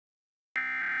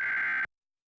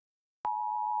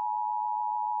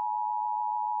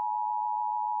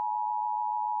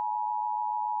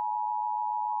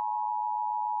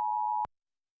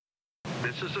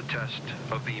This is a test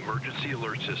of the emergency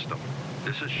alert system.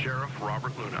 This is Sheriff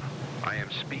Robert Luna. I am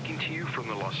speaking to you from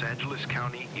the Los Angeles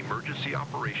County Emergency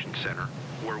Operations Center,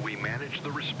 where we manage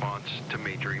the response to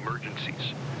major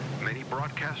emergencies. Many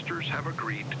broadcasters have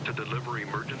agreed to deliver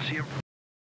emergency information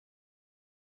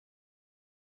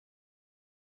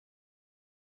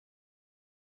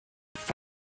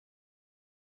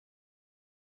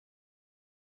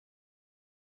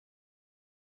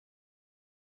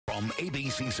from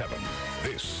ABC 7.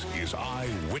 This is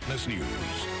Eyewitness News.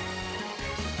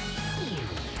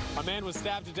 A man was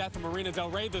stabbed to death in Marina Del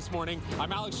Rey this morning.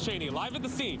 I'm Alex Cheney, live at the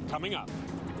scene, coming up.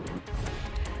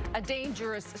 A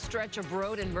dangerous stretch of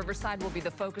road in Riverside will be the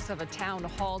focus of a town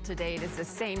hall today. It is the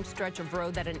same stretch of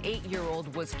road that an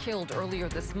 8-year-old was killed earlier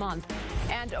this month.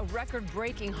 And a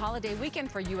record-breaking holiday weekend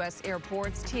for U.S.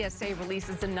 airports. TSA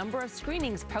releases the number of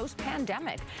screenings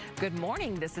post-pandemic. Good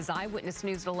morning. This is Eyewitness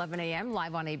News at 11 a.m.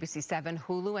 live on ABC 7,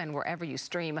 Hulu, and wherever you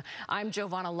stream. I'm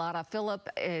Giovanna Lara. Philip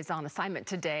is on assignment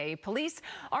today. Police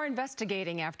are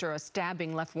investigating after a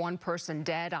stabbing left one person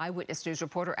dead. Eyewitness News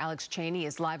reporter Alex Cheney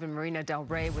is live in Marina Del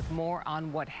Rey with more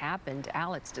on what happened.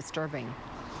 Alex, disturbing.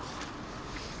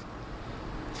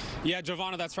 Yeah,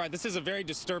 Giovanna, that's right. This is a very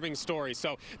disturbing story.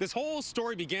 So this whole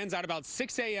story begins at about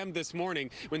 6 a.m. this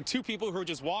morning when two people who were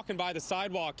just walking by the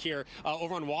sidewalk here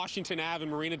over on Washington Ave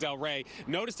in Marina Del Rey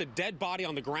noticed a dead body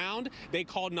on the ground. They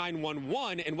called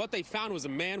 911, and what they found was a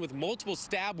man with multiple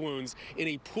stab wounds in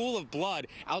a pool of blood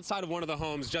outside of one of the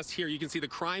homes. Just here, you can see the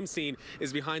crime scene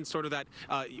is behind sort of that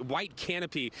white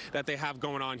canopy that they have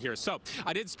going on here. So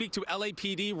I did speak to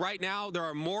LAPD. Right now, there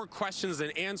are more questions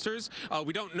than answers.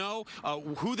 We don't know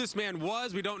who this man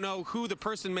was. We don't know who the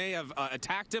person may have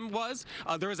attacked him was.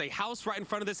 There is a house right in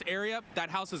front of this area. That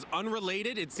house is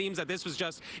unrelated. It seems that this was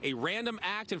just a random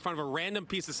act in front of a random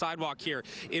piece of sidewalk here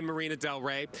in Marina Del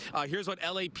Rey. Here's what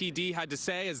LAPD had to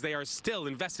say as they are still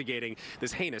investigating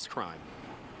this heinous crime.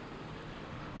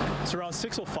 So around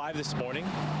 6:05 this morning,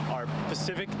 our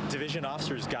Pacific Division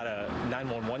officers got a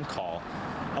 911 call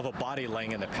of a body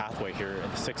laying in the pathway here in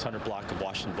the 600 block of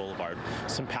Washington Boulevard.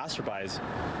 Some passerbys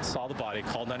saw the body,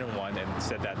 called 911, and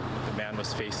said that the man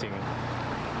was facing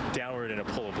downward in a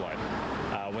pool of blood.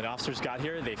 When officers got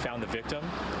here, they found the victim,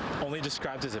 only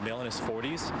described as a male in his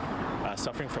 40s,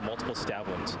 suffering from multiple stab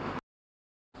wounds.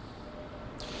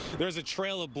 There's a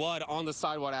trail of blood on the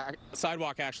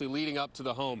sidewalk actually leading up to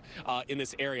the home in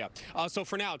this area. So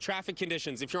for now, traffic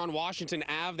conditions. If you're on Washington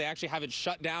Ave, they actually have it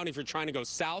shut down if you're trying to go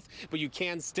south, but you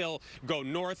can still go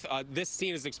north. This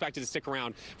scene is expected to stick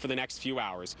around for the next few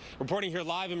hours. Reporting here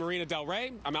live in Marina Del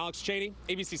Rey, I'm Alex Cheney,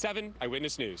 ABC 7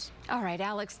 Eyewitness News. All right,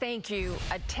 Alex, thank you.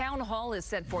 A town hall is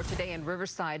set for today in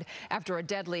Riverside after a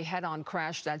deadly head-on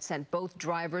crash that sent both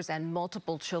drivers and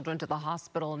multiple children to the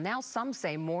hospital. Now some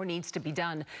say more needs to be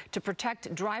done to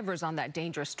protect drivers on that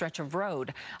dangerous stretch of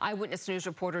road. Eyewitness News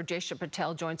reporter Jaysha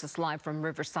Patel joins us live from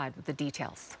Riverside with the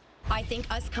details. I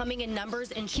think us coming in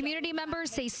numbers and community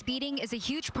members say speeding is a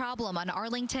huge problem on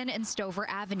Arlington and Stover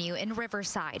Avenue in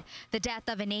Riverside. The death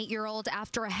of an 8-year-old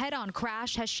after a head-on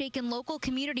crash has shaken local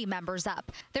community members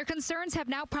up. Their concerns have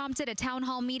now prompted a town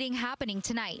hall meeting happening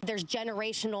tonight. There's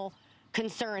generational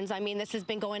concerns. I mean, this has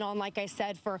been going on, like I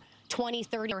said, for 20,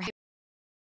 30 or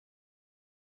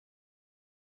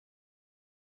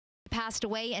passed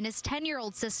away, and his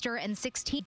 10-year-old sister and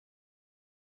 16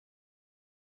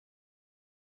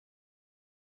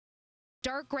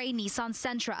 dark gray Nissan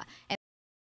Sentra. And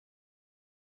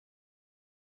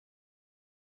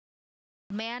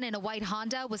a man in a white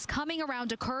Honda was coming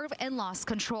around a curve and lost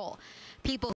control.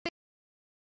 People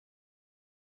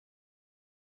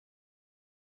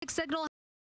signal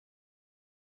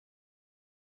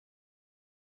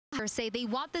say they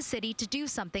want the city to do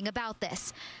something about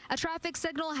this. A traffic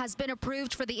signal has been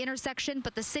approved for the intersection,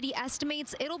 but the city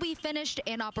estimates it'll be finished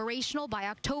and operational by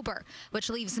October, which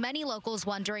leaves many locals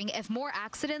wondering if more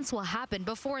accidents will happen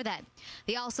before then.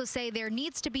 They also say there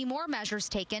needs to be more measures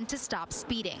taken to stop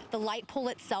speeding. The light pole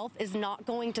itself is not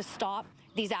going to stop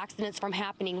these accidents from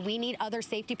happening. We need other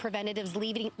safety preventatives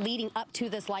leading up to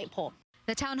this light pole.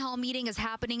 The town hall meeting is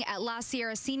happening at La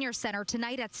Sierra Senior Center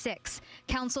tonight at 6.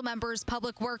 Council members,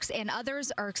 Public Works, and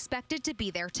others are expected to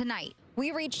be there tonight.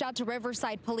 We reached out to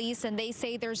Riverside Police, and they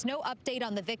say there's no update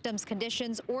on the victim's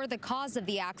conditions or the cause of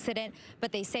the accident,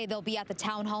 but they say they'll be at the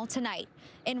town hall tonight.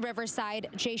 In Riverside,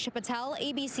 Jaysha Patel,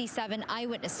 ABC 7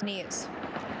 Eyewitness News.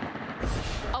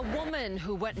 A A woman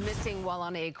who went missing while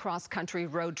on a cross-country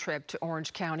road trip to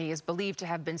Orange County is believed to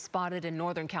have been spotted in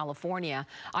Northern California.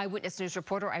 Eyewitness News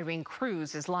reporter Irene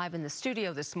Cruz is live in the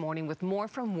studio this morning with more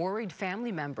from worried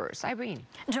family members. Irene.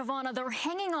 Giovanna, they're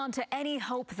hanging on to any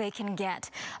hope they can get.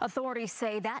 Authorities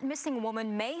say that missing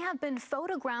woman may have been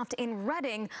photographed in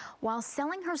Redding while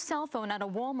selling her cell phone at a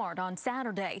Walmart on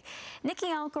Saturday. Nikki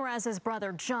Alcaraz's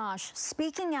brother Josh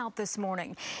speaking out this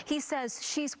morning. He says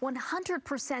she's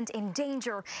 100% in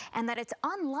danger and that it's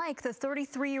unlike the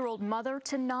 33-year-old mother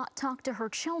to not talk to her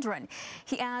children.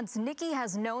 He adds Nikki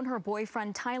has known her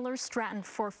boyfriend Tyler Stratton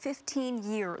for 15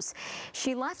 years.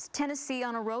 She left Tennessee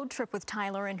on a road trip with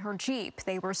Tyler in her Jeep.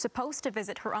 They were supposed to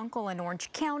visit her uncle in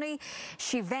Orange County.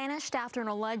 She vanished after an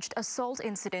alleged assault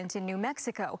incident in New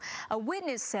Mexico. A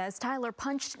witness says Tyler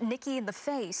punched Nikki in the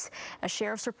face. A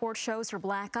sheriff's report shows her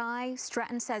black eye.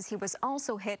 Stratton says he was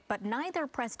also hit, but neither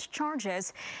pressed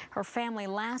charges. Her family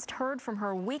last heard from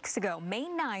her weeks ago, May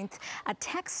 9th, a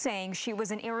text saying she was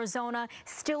in Arizona,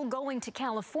 still going to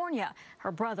California.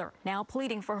 Her brother now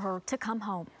pleading for her to come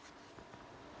home.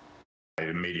 I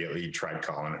immediately tried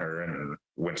calling her and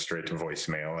went straight to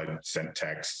voicemail. I sent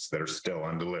texts that are still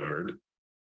undelivered.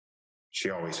 She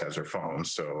always has her phone,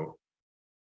 so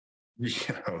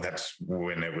that's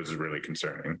when it was really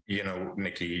concerning.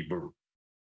 Nikki,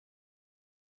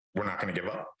 we're not going to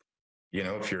give up.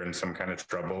 If you're in some kind of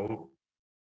trouble,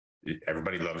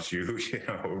 everybody loves you.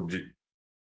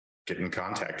 Get in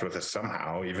contact with us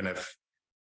somehow, even if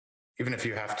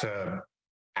you have to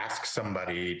ask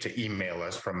somebody to email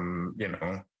us from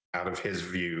out of his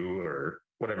view or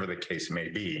whatever the case may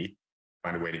be.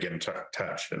 Find a way to get in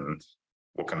touch, and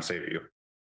we'll come save you.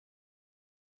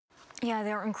 Yeah,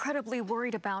 they're incredibly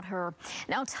worried about her.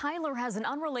 Now, Tyler has an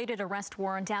unrelated arrest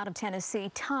warrant out of Tennessee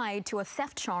tied to a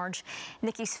theft charge.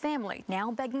 Nikki's family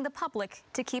now begging the public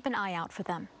to keep an eye out for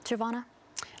them. Giovanna?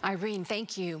 Irene,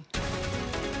 thank you.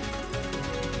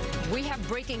 We have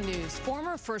breaking news.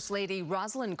 Former First Lady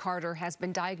Rosalynn Carter has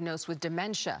been diagnosed with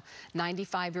dementia.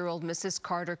 95-year-old Mrs.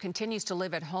 Carter continues to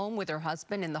live at home with her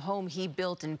husband in the home he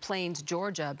built in Plains,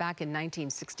 Georgia, back in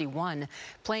 1961.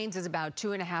 Plains is about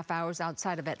 2.5 hours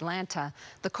outside of Atlanta.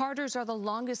 The Carters are the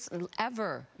longest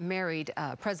ever married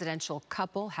presidential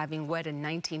couple, having wed in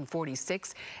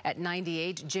 1946. At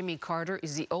 98, Jimmy Carter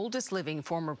is the oldest living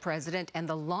former president and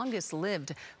the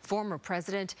longest-lived former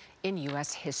president in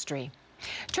U.S. history.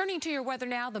 Turning to your weather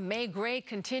now, the May gray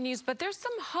continues, but there's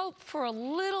some hope for a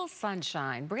little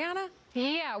sunshine. Brianna?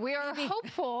 Yeah, we are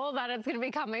hopeful that it's going to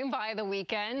be coming by the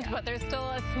weekend, but there's still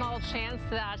a small chance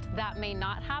that that may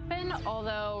not happen,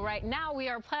 although right now we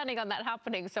are planning on that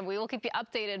happening, so we will keep you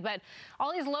updated. But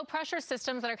all these low pressure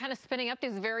systems that are kind of spinning up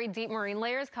these very deep marine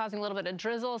layers, causing a little bit of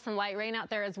drizzle, some light rain out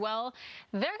there as well,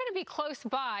 they're going to be close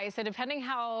by, so depending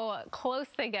how close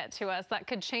they get to us, that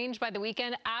could change by the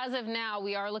weekend. As of now,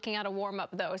 we are looking at a warm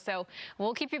up though, so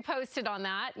we'll keep you posted on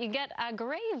that. You get a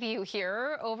gray view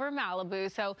here over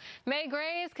Malibu, so May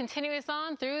grays continuous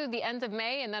on through the end of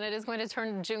May, and then it is going to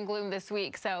turn to June gloom this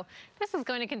week. So this is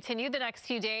going to continue the next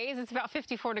few days. It's about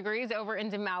 54 degrees over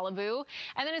into Malibu.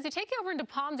 And then as you take you over into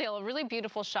Palmdale, a really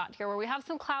beautiful shot here where we have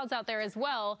some clouds out there as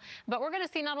well. But we're going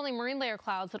to see not only marine layer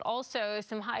clouds, but also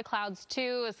some high clouds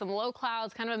too, some low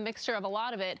clouds, kind of a mixture of a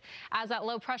lot of it as that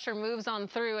low pressure moves on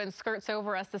through and skirts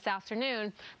over us this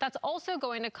afternoon. That's also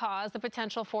going to cause the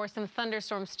potential for some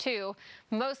thunderstorms too,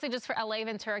 mostly just for LA,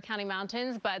 Ventura County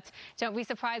mountains, but don't be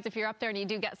surprised if you're up there and you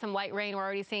do get some light rain. We're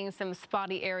already seeing some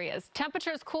spotty areas.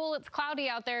 Temperature is cool. It's cloudy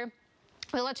out there.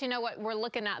 We'll let you know what we're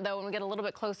looking at, though, when we get a little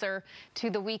bit closer to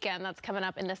the weekend that's coming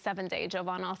up in the 7-day.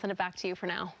 Giovanna, I'll send it back to you for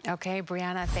now. Okay,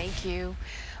 Brianna, thank you.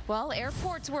 Well,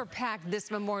 airports were packed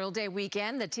this Memorial Day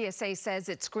weekend. The TSA says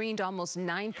it screened almost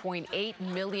 9.8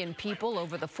 million people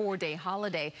over the 4-day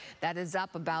holiday. That is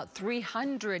up about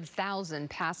 300,000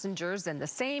 passengers than the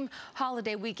same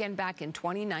holiday weekend back in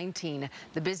 2019.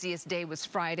 The busiest day was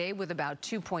Friday with about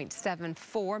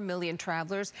 2.74 million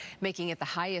travelers, making it the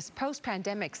highest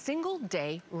post-pandemic single-day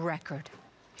record.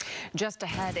 Just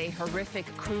ahead, a horrific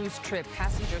cruise trip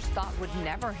passengers thought would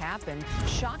never happen.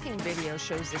 Shocking video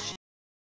shows the